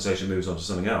the conversation moves on to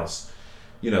something else.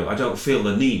 You know, I don't feel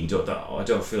the need, or I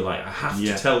don't feel like I have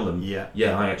to tell them. Yeah,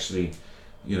 I actually,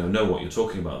 you know what you're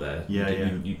talking about there.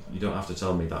 You don't have to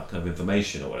tell me that kind of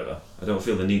information or whatever. I don't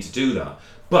feel the need to do that.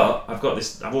 But I've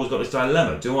always got this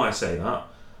dilemma. Do I say that?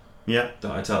 Yeah.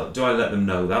 Do I let them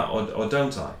know that, or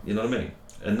don't I? You know what I mean?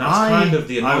 And that's kind of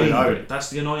the annoying bit. That's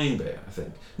the annoying bit, I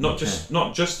think. Not just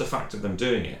the fact of them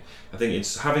doing it. I think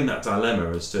it's having that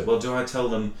dilemma as to, well, do I tell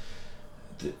them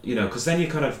because then you're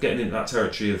kind of getting into that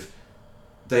territory of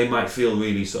they might feel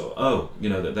really sort of,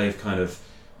 that they've kind of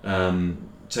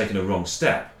taken a wrong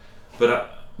step.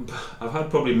 But I've had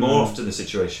probably more often the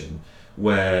situation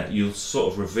where you'll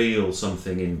sort of reveal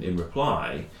something in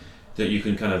reply that you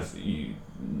can kind of,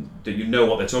 that you know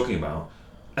what they're talking about,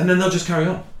 and then they'll just carry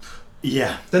on.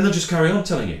 Yeah. Then they'll just carry on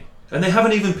telling you. And they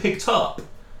haven't even picked up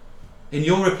in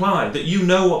your reply that you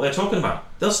know what they're talking about.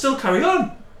 They'll still carry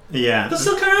on. Yeah. They'll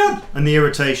still carry on. And the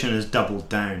irritation has doubled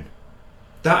down.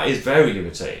 That is very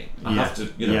irritating. I have to,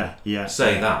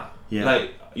 say that. Yeah.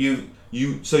 Like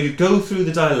so you go through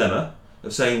the dilemma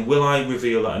of saying, will I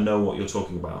reveal that I know what you're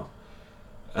talking about?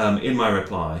 In my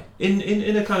reply,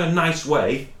 in a kind of nice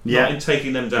way, not in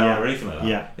taking them down or anything like that.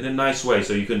 Yeah. In a nice way,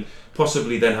 so you can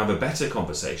possibly then have a better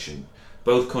conversation,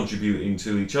 both contributing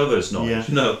to each other's knowledge.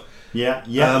 Yeah.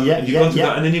 You've gone through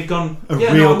that, and then you've gone a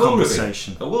real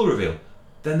conversation. I will reveal.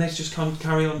 Then they just can't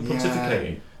carry on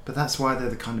pontificating. But that's why they're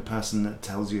the kind of person that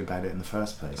tells you about it in the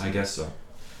first place. I guess so.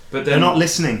 But then they're not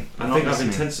listening. I think I've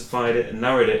intensified it and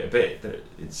narrowed it a bit. That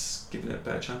it's giving it a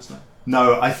better chance now.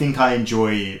 No, I think I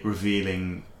enjoy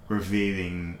revealing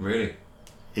really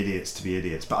idiots to be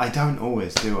idiots, but I don't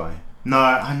always, do I? No,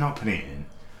 I'm not putting it in.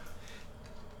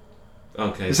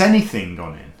 Okay. Has anything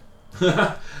gone in?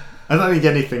 I don't think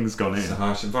anything's gone in. It's a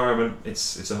harsh environment.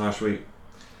 It's a harsh week.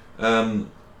 Do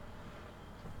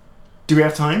we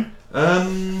have time?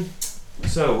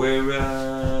 So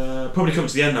we're probably coming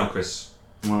to the end now, Chris.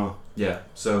 Well. Yeah.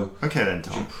 So. Okay then,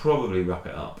 Tom. We should probably wrap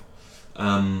it up.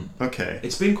 Okay.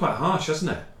 It's been quite harsh,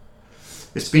 hasn't it?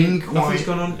 It's been quite... Nothing's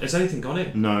gone on. Has anything gone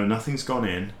in? No, nothing's gone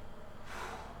in.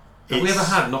 Have we ever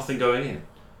had nothing going in?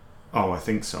 Oh, I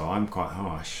think so. I'm quite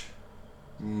harsh.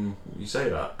 You say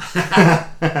that.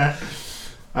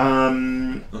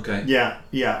 Okay.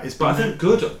 Yeah. It's been. But I think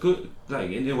good. Like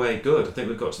in a way, good. I think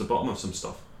we've got to the bottom of some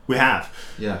stuff. We have.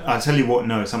 Yeah. I'll tell you what.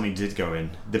 No, something did go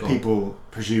in. The people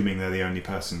presuming they're the only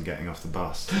person getting off the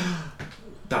bus.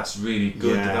 That's really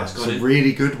good. Yeah, That's gone it's in. a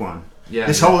really good one. Yeah.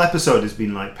 This whole episode has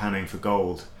been like panning for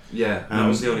gold. Yeah. That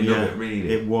was the only nugget, really.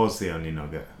 It was the only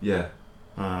nugget. Yeah.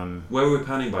 Where were we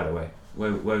panning, by the way?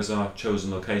 Where's our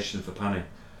chosen location for panning?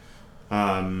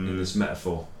 In this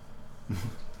metaphor.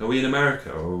 Are we in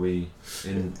America or are we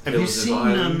in hills of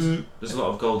Ireland? There's a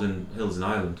lot of gold in hills in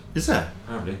Ireland. Is there?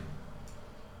 Apparently.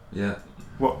 Yeah.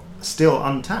 What? Still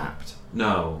untapped?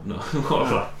 No.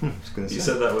 What? I was gonna say. You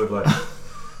said that with like,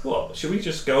 what? Should we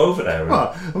just go over there?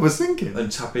 Well, I was thinking.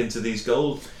 And tap into these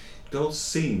gold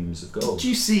seams of gold. Did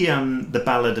you see the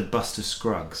Ballad of Buster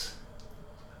Scruggs?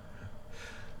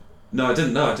 No, I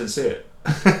didn't know. I didn't see it.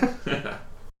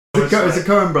 It's a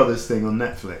Coen Brothers thing on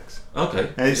Netflix.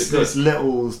 Okay. And it's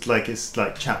little, it's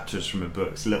like chapters from a book.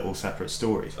 It's little separate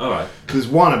stories. All right. There's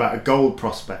one about a gold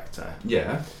prospector.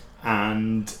 Yeah.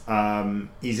 And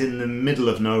he's in the middle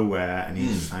of nowhere and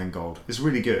he's found gold. It's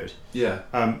really good. Yeah.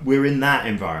 We're in that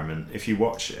environment if you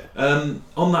watch it.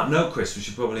 On that note, Chris, we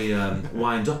should probably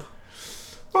wind up.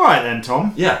 All right then,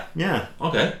 Tom. Yeah. Yeah.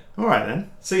 Okay. All right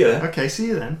then. See you then. Okay, see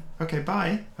you then. Okay,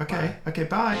 bye. Okay. Bye. Okay,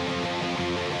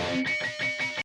 bye.